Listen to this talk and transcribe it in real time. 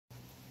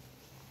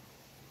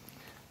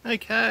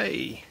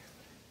Okay,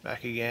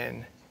 back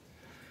again.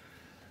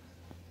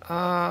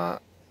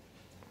 I've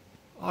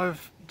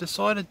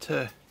decided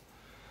to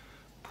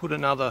put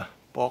another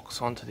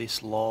box onto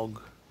this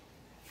log,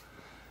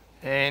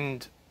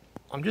 and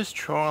I'm just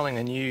trialing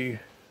a new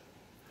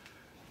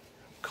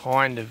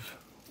kind of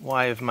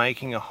way of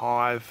making a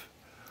hive,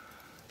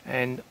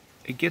 and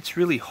it gets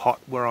really hot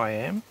where I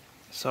am,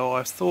 so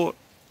I thought,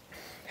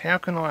 how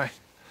can I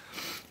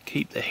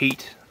keep the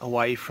heat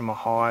away from a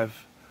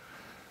hive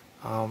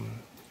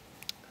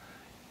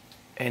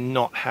and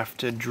not have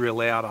to drill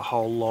out a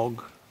whole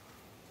log?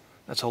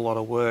 That's a lot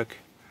of work,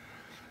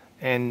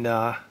 and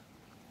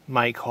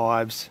make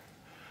hives.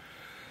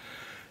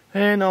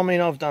 And I mean,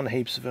 I've done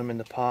heaps of them in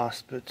the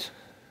past, but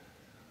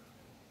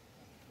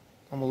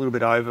I'm a little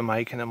bit over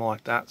making them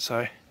like that,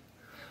 so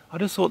I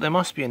just thought there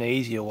must be an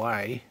easier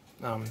way.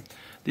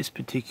 This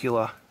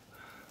particular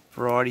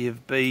variety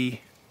of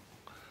bee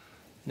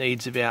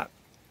needs about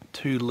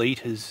 2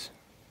 litres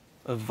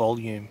of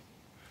volume,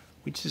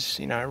 which is,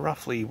 you know,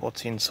 roughly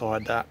what's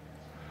inside that.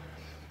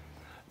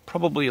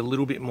 Probably a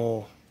little bit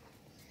more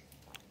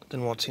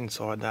than what's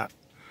inside that.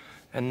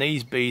 And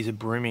these bees are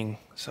brimming,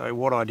 so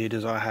what I did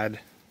is I had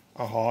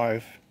a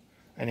hive,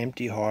 an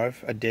empty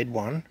hive, a dead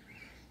one.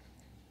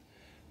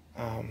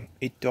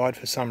 It died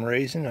for some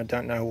reason, I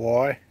don't know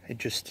why.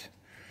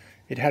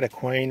 It had a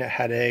queen, it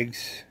had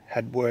eggs,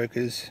 had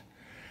workers,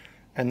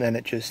 and then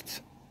it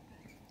just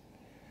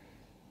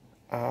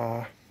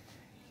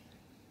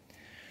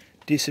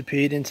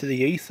disappeared into the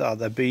ether.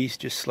 The bees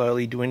just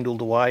slowly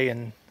dwindled away,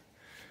 and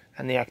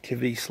the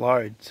activity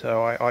slowed.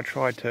 So I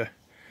tried to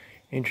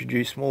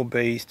introduce more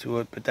bees to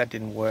it, but that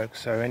didn't work.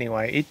 So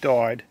anyway, it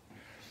died,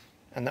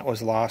 and that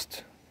was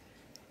last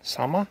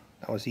summer.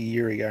 That was a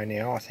year ago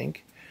now, I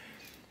think.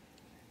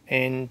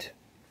 And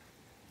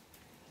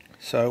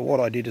so what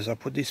I did is I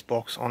put this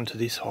box onto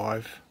this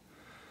hive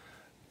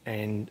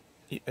and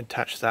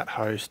attached that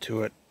hose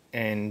to it,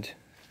 and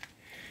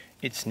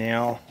it's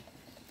now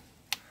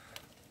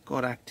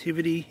got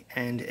activity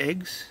and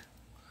eggs,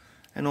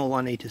 and all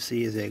I need to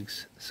see is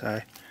eggs.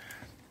 So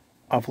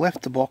I've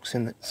left the box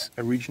in its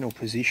original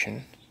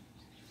position,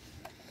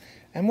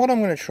 and what I'm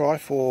going to try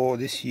for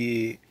this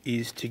year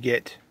is to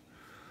get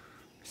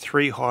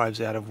 3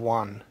 hives out of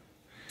 1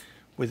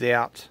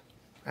 without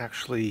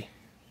actually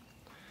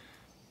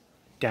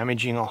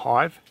damaging a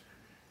hive.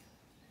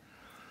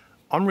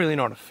 I'm really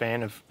not a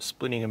fan of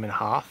splitting them in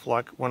half.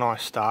 Like when I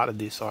started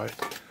this, I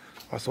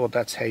thought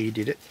that's how you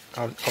did it.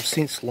 I've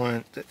since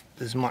learnt that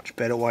there's much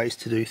better ways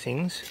to do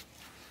things.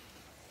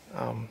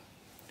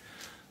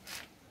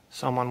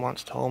 Someone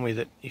once told me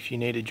that if you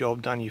need a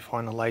job done, you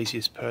find the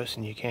laziest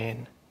person you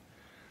can,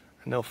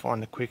 and they'll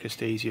find the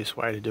quickest, easiest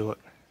way to do it.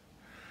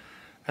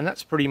 And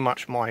that's pretty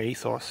much my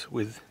ethos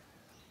with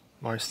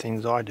most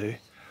things I do.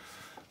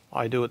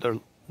 I do it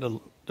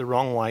the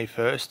wrong way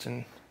first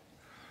and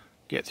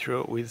get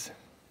through it with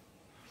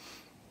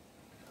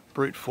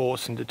brute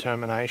force and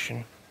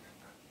determination.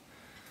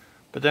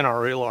 But then I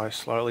realised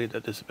slowly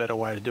that there's a better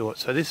way to do it.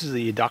 So this is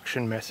the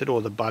adduction method,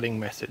 or the budding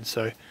method.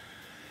 So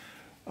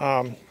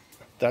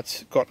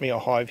that's got me a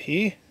hive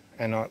here,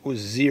 and it was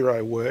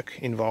 0 work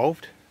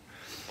involved.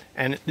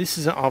 And this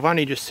is, I've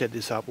only just set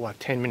this up like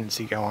 10 minutes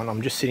ago, and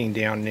I'm just sitting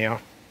down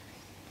now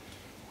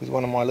with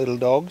one of my little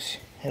dogs.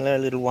 Hello,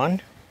 little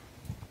one.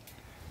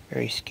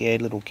 Very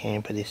scared little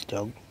camper, this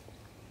dog.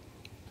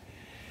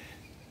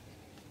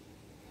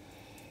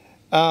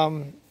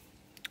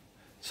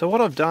 So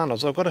what I've done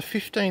is I've got a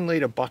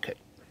 15-litre bucket,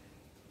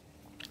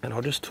 and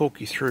I'll just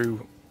talk you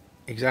through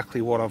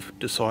exactly what I've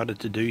decided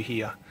to do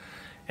here.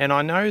 And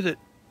I know that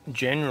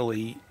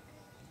generally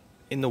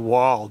in the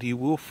wild you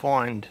will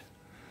find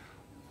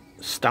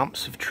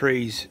stumps of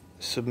trees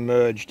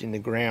submerged in the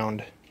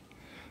ground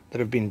that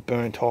have been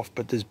burnt off,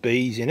 but there's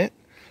bees in it.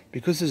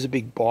 Because there's a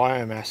big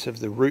biomass of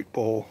the root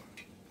ball,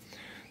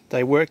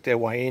 they work their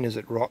way in as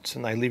it rots,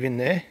 and they live in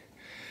there.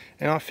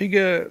 And I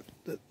figure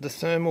that the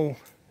thermal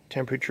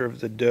temperature of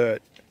the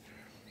dirt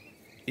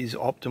is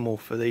optimal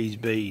for these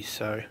bees.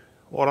 So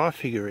what I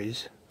figure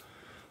is,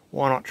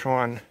 why not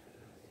try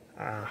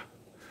and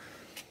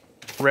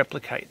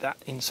replicate that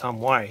in some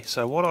way?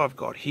 So what I've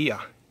got here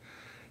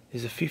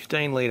is a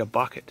 15-litre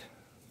bucket.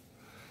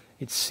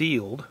 It's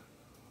sealed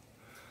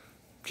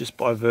just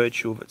by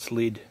virtue of its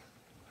lid.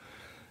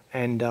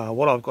 And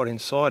what I've got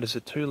inside is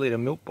a 2-litre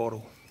milk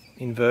bottle,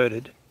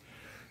 inverted,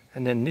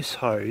 and then this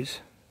hose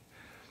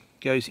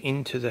goes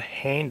into the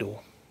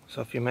handle.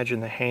 So if you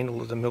imagine the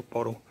handle of the milk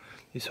bottle,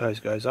 this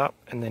hose goes up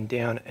and then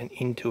down and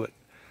into it.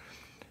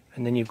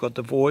 And then you've got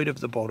the void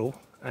of the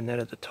bottle, and then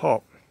at the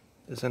top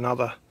there's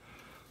another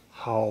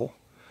hole,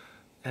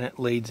 and it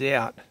leads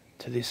out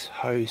to this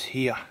hose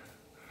here.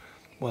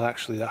 Well,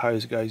 actually the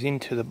hose goes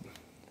into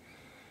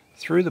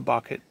through the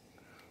bucket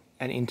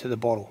and into the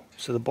bottle.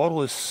 So the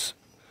bottle is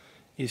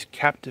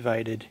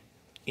captivated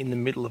in the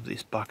middle of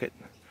this bucket,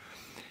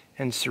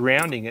 and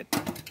surrounding it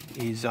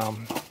is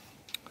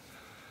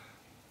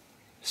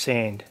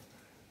sand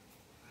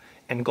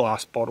and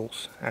glass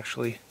bottles,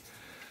 actually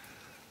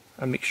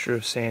a mixture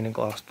of sand and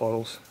glass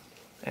bottles.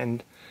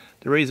 And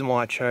the reason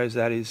why I chose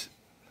that is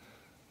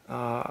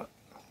I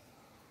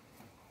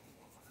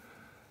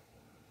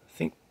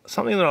think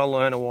something that I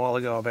learned a while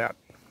ago about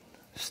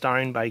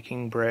stone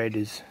baking bread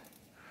is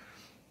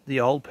the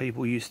old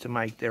people used to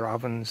make their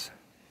ovens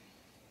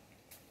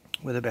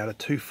with about a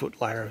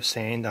 2-foot layer of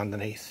sand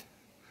underneath.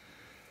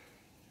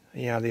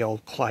 You know, the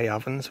old clay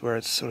ovens where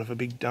it's sort of a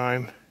big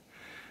dome,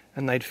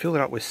 and they'd fill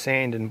it up with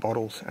sand and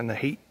bottles and the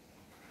heat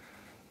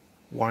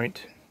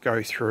won't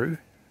go through.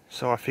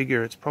 So I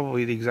figure it's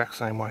probably the exact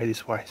same way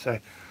this way. So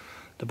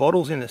the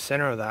bottle's in the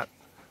center of that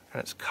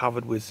and it's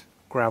covered with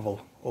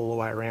gravel all the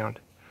way around,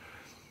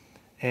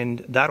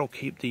 and that'll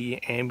keep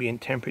the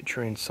ambient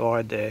temperature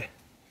inside there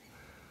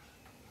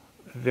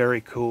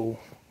very cool,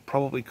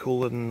 probably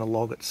cooler than the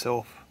log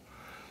itself.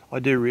 I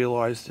do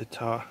realise that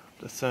the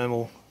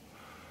thermal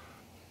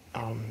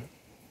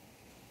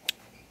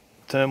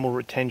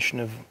retention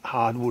of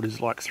hardwood is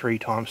like 3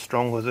 times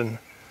stronger than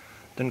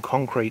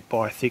concrete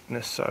by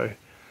thickness, so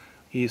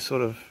you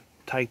sort of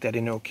take that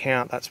into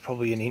account. That's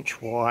probably 1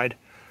 inch wide.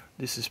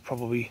 This is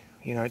probably,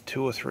 you know,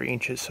 2 or 3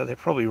 inches, so they're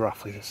probably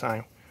roughly the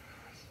same.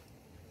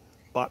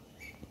 But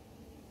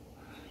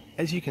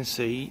as you can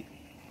see,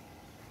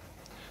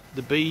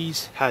 the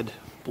bees had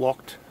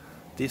blocked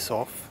this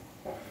off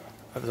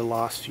over the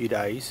last few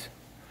days.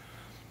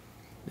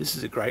 This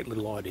is a great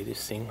little idea,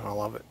 this thing. I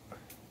love it.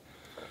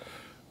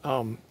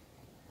 And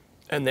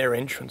their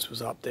entrance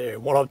was up there.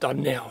 What I've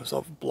done now is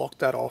I've blocked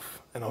that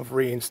off and I've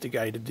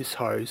re-instigated this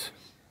hose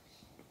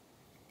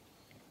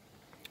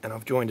and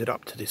I've joined it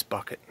up to this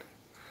bucket.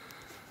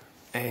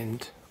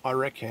 And I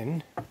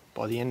reckon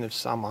by the end of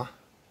summer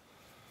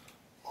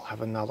I'll have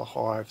another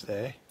hive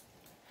there,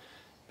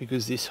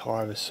 because this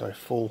hive is so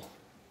full,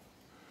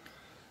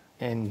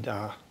 and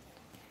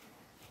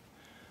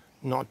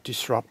not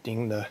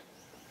disrupting the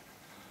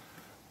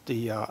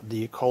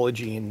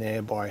ecology in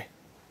there by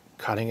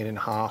cutting it in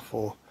half,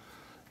 or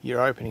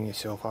you're opening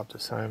yourself up to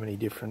so many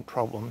different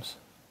problems.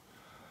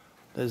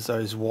 There's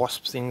those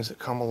wasp things that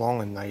come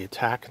along and they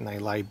attack and they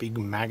lay big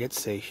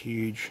maggots. They're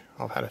huge.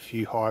 I've had a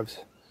few hives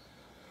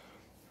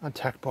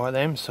attacked by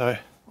them, so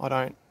I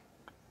don't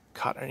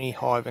cut any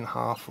hive in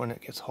half when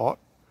it gets hot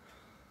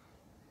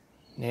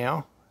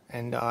now.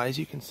 And as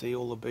you can see,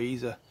 all the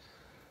bees are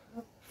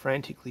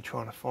frantically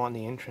trying to find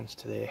the entrance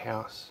to their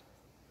house.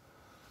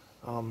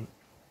 And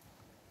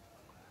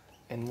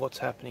what's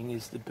happening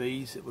is the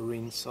bees that were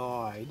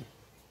inside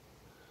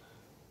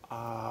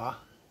are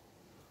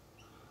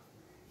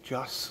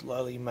just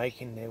slowly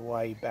making their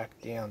way back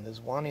down.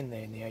 There's one in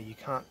there now, you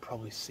can't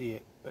probably see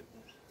it, but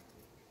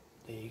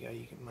there you go,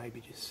 you can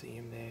maybe just see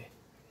him there.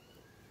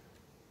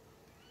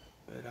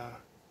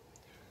 But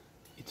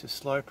it's a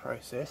slow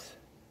process.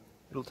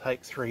 It'll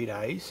take 3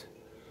 days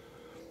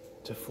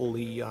to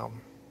fully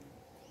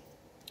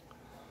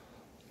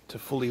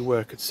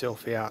work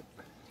itself out.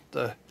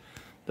 The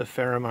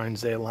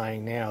pheromones they're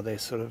laying now, they're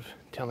sort of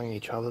telling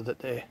each other that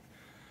they're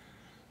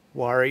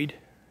worried,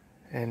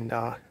 and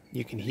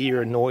you can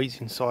hear a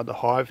noise inside the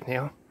hive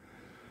now.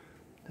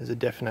 There's a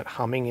definite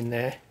humming in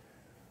there,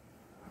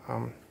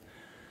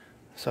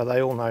 so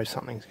they all know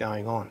something's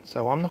going on.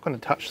 So I'm not going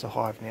to touch the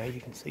hive now. You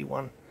can see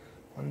one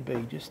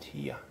bee just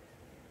here,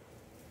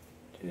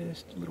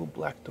 just a little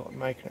black dot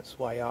making its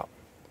way up.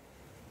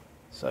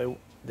 So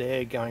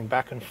they're going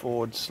back and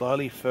forward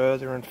slowly,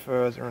 further and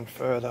further and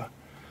further,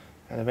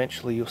 and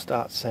eventually you'll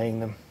start seeing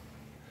them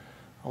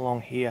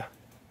along here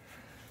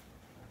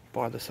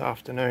by this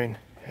afternoon.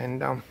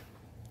 And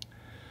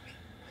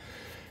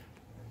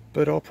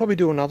but I'll probably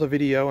do another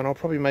video, and I'll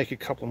probably make a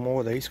couple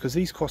more of these, because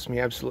these cost me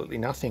absolutely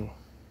nothing,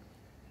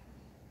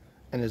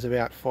 and there's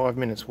about 5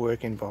 minutes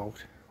work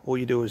involved. All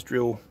you do is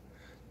drill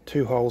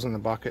 2 holes in the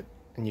bucket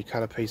and you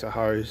cut a piece of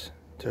hose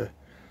to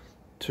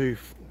 2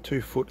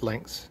 foot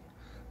lengths,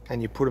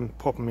 and you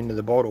pop them into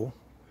the bottle,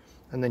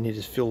 and then you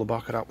just fill the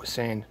bucket up with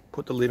sand,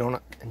 put the lid on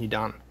it, and you're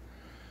done.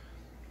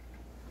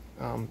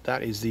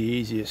 That is the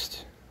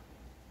easiest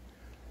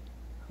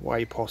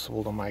way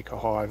possible to make a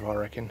hive, I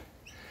reckon.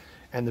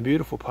 And the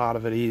beautiful part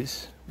of it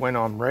is, when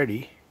I'm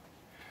ready,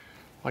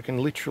 I can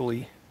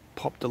literally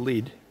pop the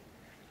lid.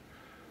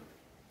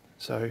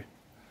 So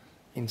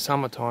in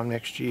summertime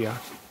next year,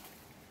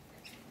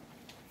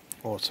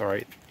 or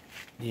sorry,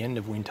 the end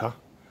of winter,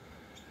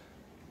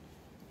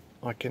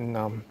 I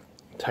can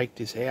take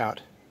this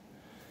out,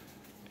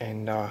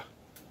 and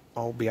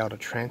I'll be able to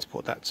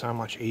transport that so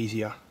much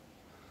easier,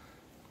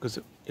 because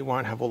it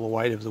won't have all the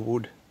weight of the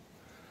wood,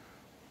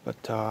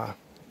 but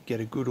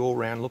get a good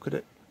all-round look at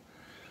it.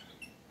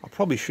 I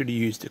probably should have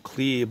used a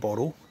clear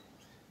bottle,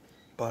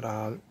 but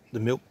the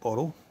milk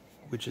bottle,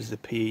 which is the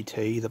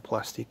PET, the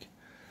plastic,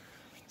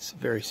 it's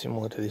very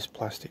similar to this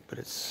plastic, but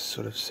it's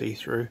sort of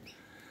see-through,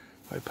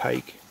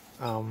 opaque.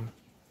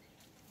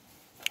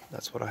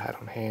 That's what I had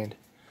on hand.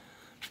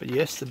 But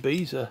yes, the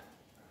bees are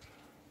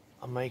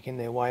making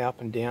their way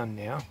up and down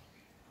now,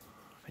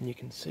 and you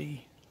can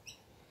see,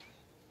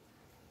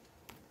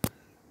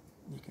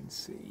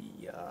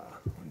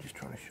 I'm just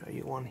trying to show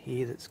you one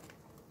here that's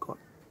got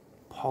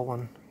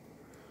pollen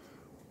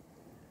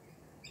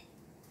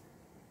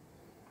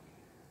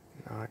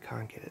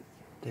can't get it.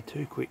 They're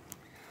too quick.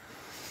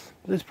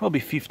 But there's probably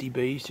 50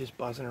 bees just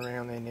buzzing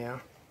around there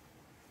now.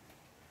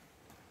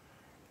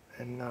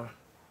 And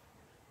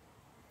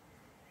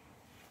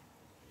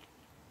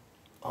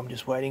I'm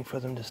just waiting for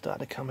them to start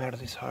to come out of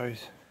this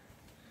hose.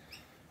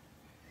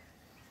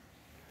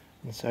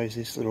 And so is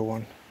this little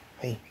one.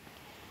 Hey,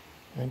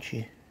 aren't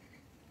you?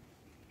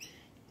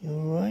 You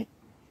alright?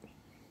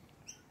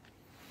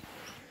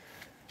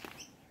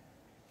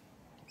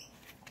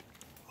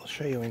 I'll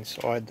show you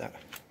inside that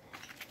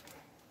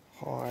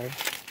hive.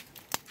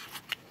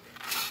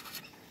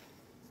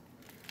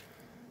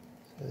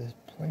 So there's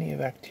plenty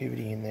of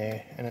activity in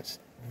there and it's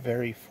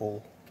very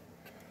full.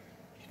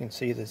 You can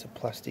see there's a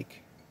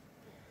plastic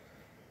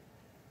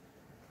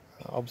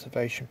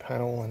observation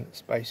panel and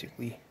it's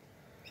basically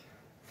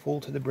full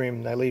to the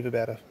brim. They leave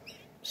about a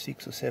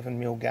 6 or 7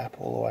 mil gap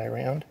all the way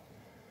around.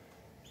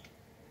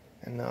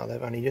 And now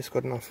they've only just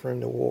got enough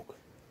room to walk.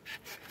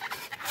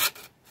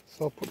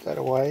 So I'll put that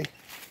away.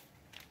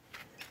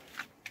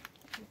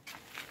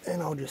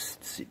 And I'll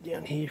just sit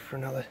down here for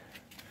another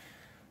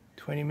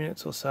 20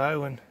 minutes or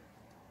so and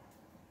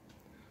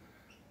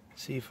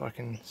see if I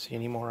can see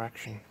any more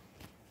action.